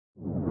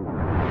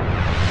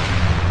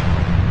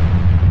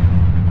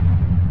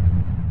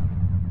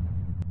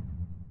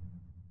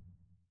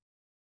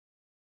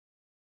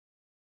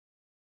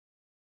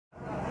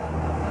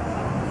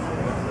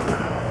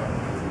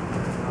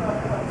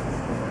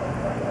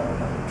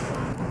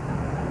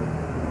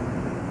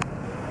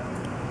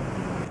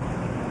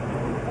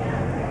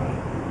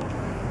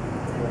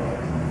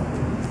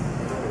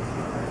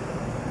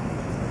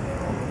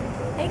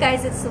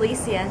guys, it's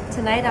Delicia.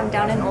 Tonight I'm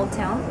down in Old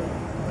Town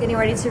getting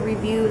ready to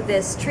review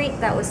this treat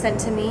that was sent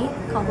to me,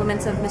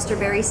 compliments of Mr.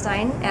 Barry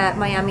Stein at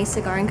Miami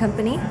Cigar and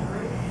Company.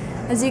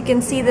 As you can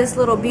see, this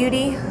little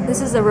beauty, this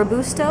is a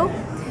Robusto,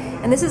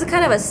 and this is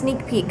kind of a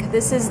sneak peek.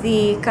 This is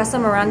the Casa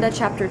Miranda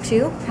Chapter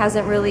 2.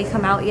 Hasn't really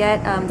come out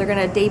yet. They're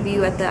going to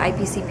debut at the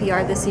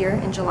IPCPR this year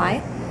in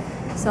July.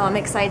 So I'm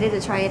excited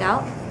to try it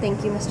out.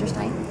 Thank you, Mr.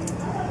 Stein.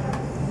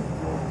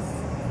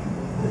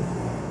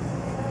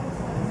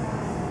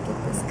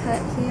 Get this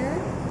cut here.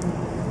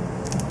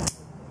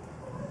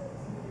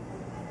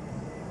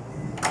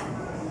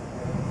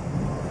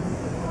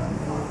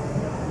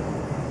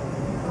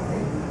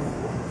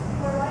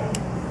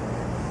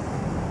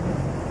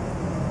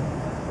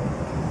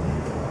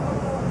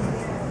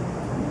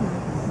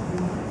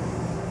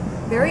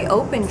 Very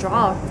open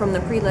draw from the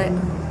pre-lit.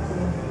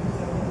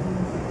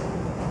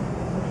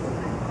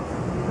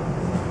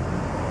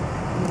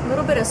 A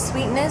little bit of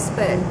sweetness,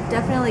 but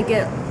definitely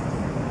get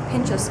a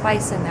pinch of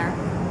spice in there.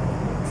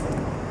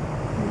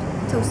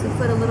 Toast the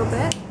foot a little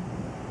bit.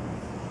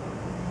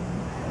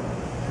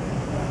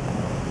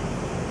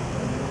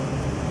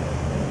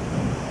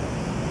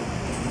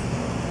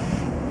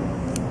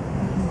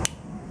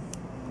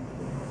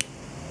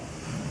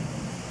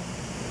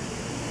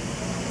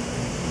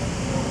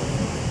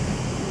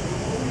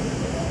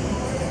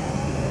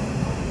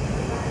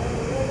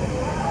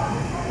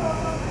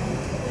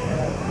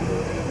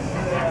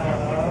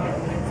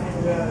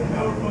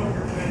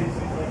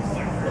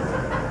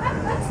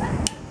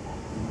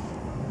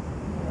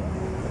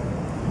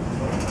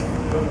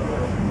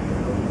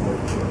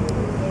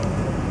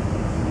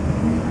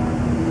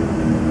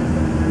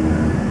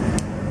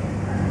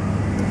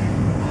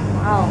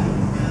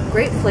 Wow,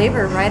 great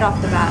flavor right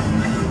off the bat.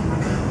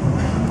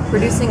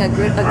 Producing a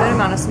good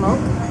amount of smoke.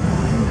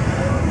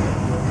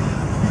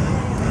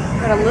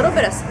 Got a little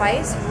bit of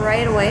spice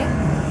right away.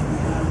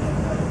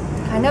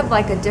 Kind of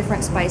like a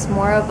different spice,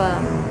 more of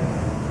a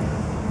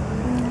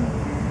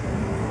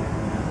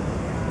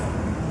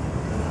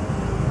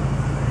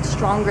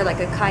stronger, like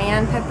a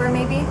cayenne pepper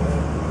maybe.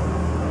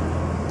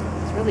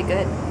 It's really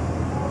good.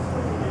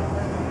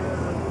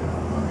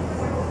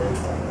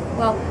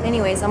 Well,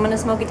 anyways, I'm going to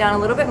smoke it down a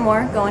little bit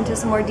more, go into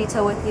some more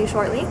detail with you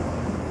shortly.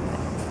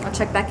 I'll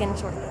check back in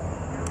shortly.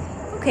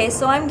 Okay,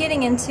 so I'm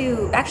getting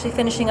into actually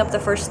finishing up the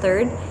first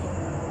third,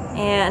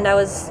 and I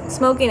was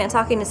smoking and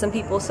talking to some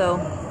people, so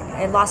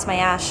I lost my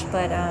ash,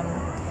 but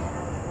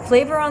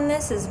flavor on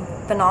this is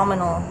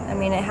phenomenal. I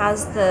mean, it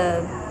has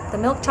the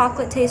milk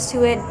chocolate taste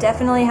to it,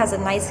 definitely has a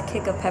nice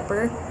kick of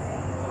pepper.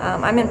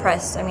 I'm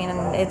impressed. I mean,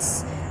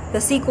 it's the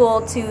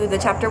sequel to the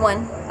Chapter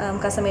 1,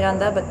 Casa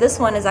Miranda, but this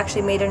one is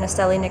actually made in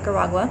Esteli,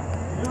 Nicaragua.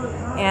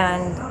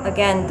 And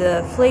again,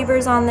 the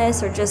flavors on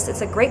this are just,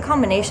 it's a great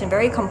combination,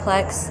 very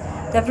complex,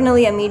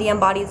 definitely a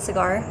medium-bodied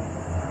cigar.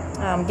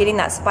 Getting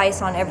that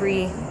spice on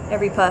every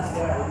puff,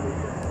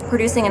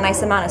 producing a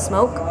nice amount of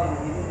smoke.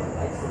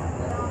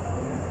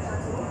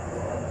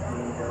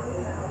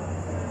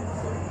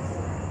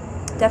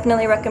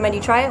 Definitely recommend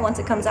you try it once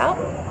it comes out,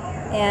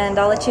 and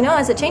I'll let you know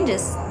as it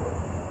changes.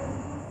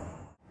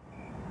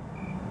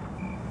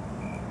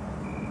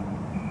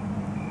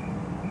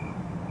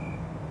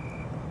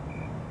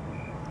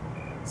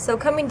 So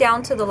coming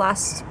down to the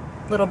last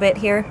little bit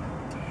here.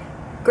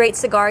 Great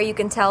cigar, you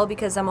can tell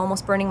because I'm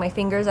almost burning my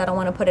fingers. I don't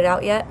want to put it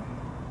out yet.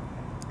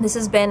 This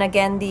has been,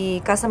 again, the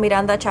Casa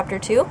Miranda Chapter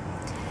 2.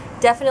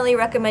 Definitely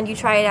recommend you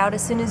try it out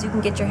as soon as you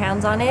can get your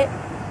hands on it.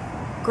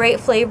 Great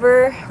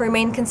flavor,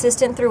 remained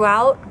consistent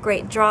throughout.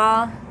 Great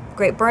draw,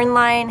 great burn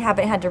line,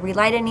 haven't had to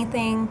relight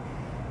anything.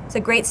 It's a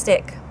great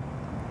stick.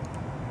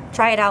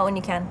 Try it out when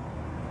you can.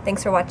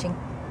 Thanks for watching.